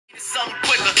something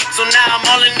quicker. So now I'm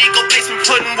all in Nico basement,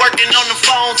 working on the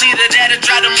phones. Either that or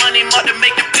try the money more to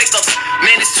make the pickups.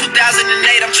 Man, it's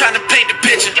 2008, I'm trying to paint the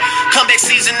picture. Comeback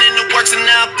season in the works and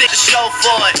now I'm thinking show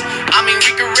for it. I mean,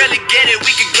 we could really get it,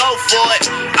 we could go for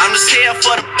it. I'm just here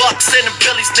for the bucks and the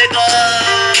billies,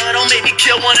 nigga. Don't make me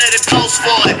kill one of the ghosts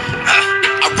for it.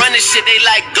 I run this shit, they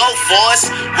like go for us,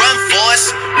 run for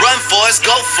us, run for us,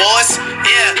 go for us.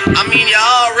 Yeah, I mean you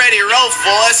already wrote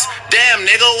for us. Damn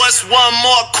nigga, what's one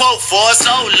more quote for us?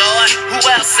 Oh Lord, who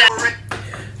else said?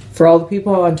 For all the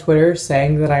people on Twitter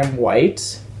saying that I'm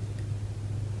white,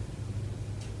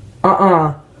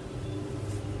 I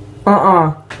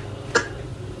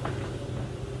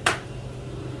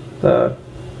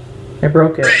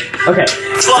broke it. Okay.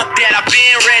 Fuck that, I've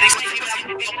been ready.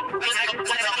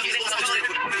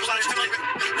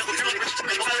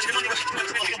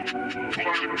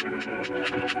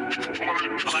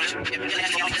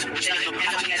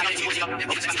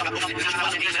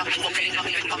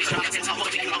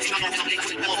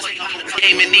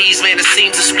 Gaming these, man, the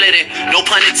seams are splitting. No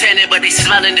pun intended, but they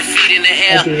smelling the feet in the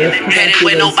air. Headed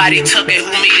where nobody took it,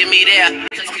 who meeted me there?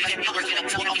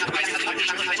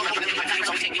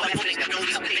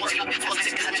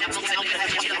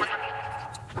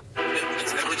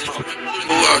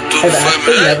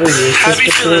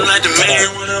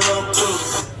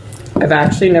 I've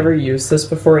actually never used this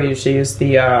before. I usually use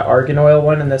the argan oil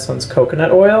one, and this one's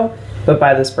coconut oil, but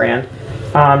by this brand.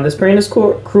 This brand is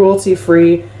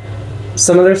cruelty-free.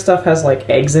 Some of their stuff has like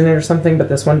eggs in it or something, but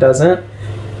this one doesn't.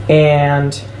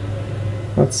 And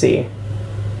let's see.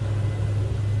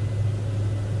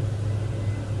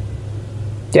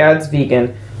 Yeah, it's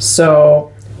vegan,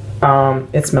 so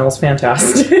it smells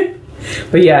fantastic.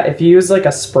 But yeah, if you use like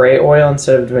a spray oil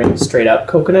instead of doing straight up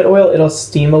coconut oil, it'll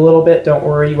steam a little bit. Don't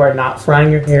worry, you are not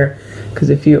frying your hair. Because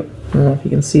if you, I don't know if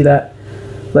you can see that,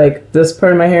 like this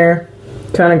part of my hair,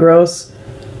 kind of gross.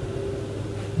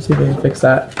 Let's see if I can fix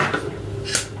that.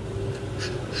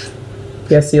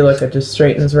 Yeah, see, look, it just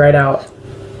straightens right out.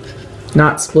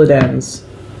 Not split ends.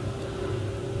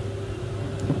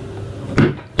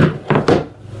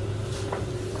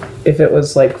 If it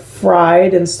was like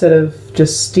fried instead of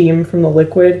just steam from the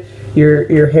liquid,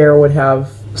 your hair would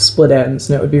have split ends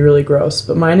and it would be really gross,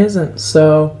 but mine isn't,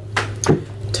 so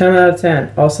 10 out of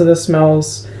 10. Also, this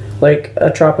smells like a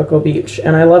tropical beach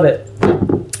and I love it.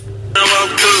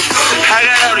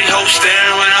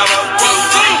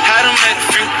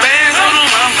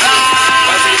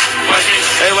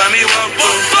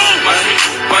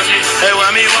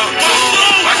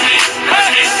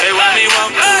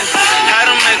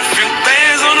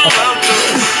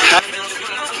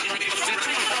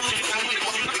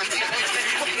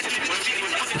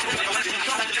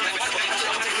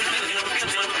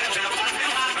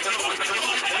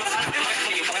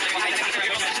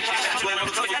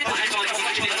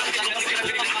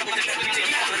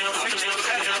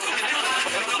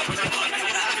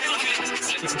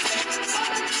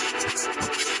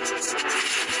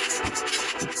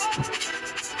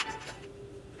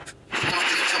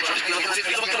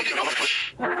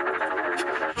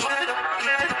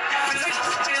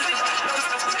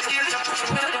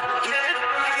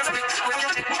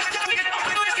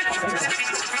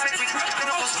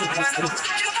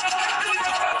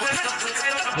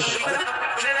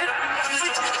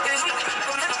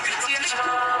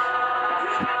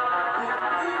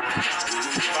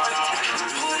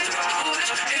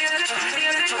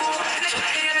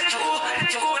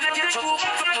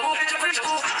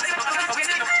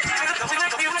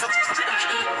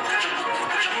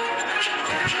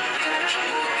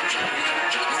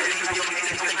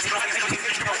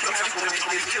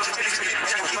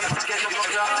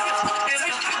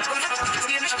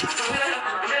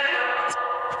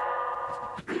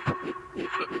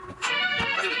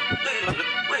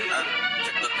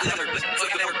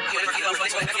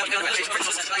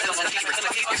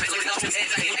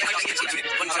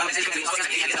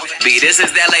 This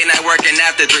is that late night working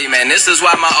after 3, man. This is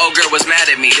why my old girl was mad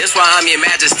at me. This why I'm your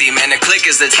majesty, man. The click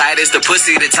is the tightest, the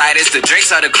pussy the tightest, the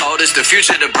drinks are the coldest, the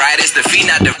future the brightest, the feet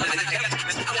not the...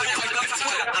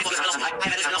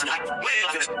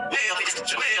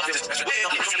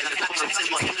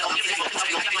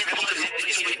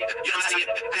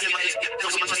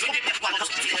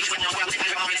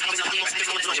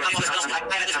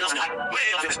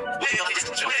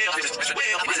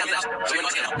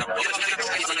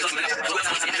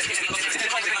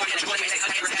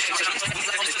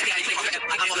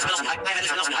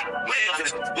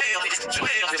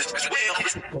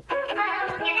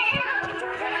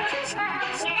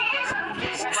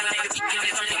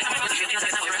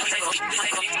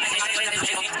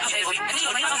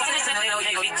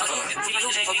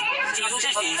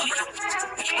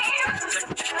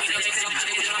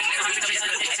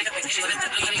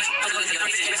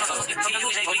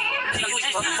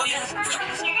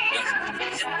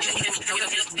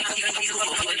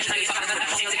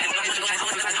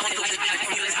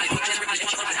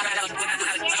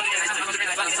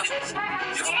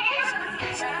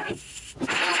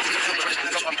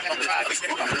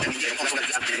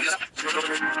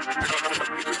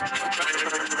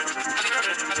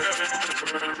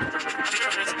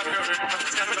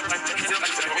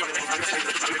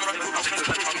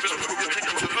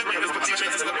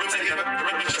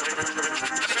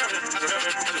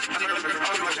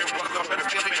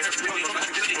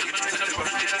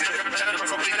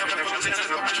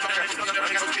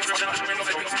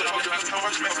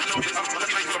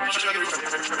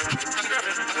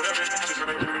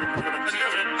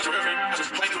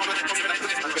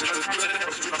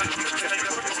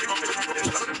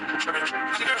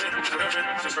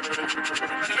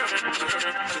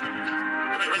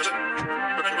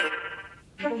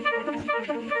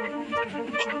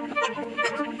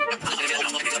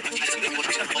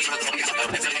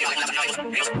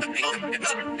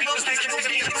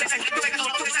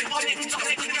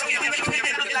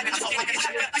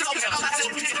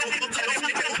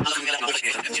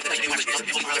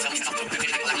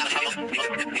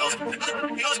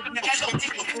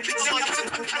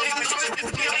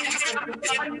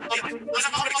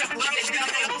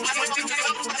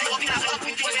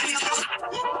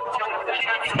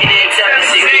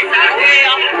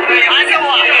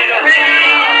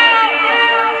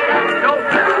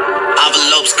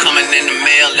 Envelopes coming in the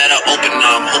mail, let her open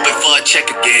them. Hoping for a check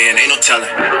again, ain't no telling.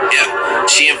 Yeah,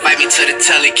 she invite me to the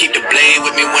telly, keep the blade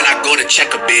with me when I go to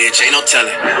check a bitch, ain't no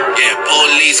telling. Yeah,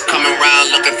 police coming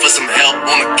around looking for some help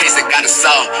on a case that got us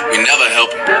solved. We never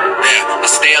help 'em. Yeah, I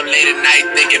stay up late at night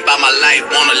thinking about my life.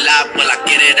 Wanna lie, will I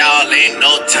get it all? Ain't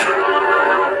no telling.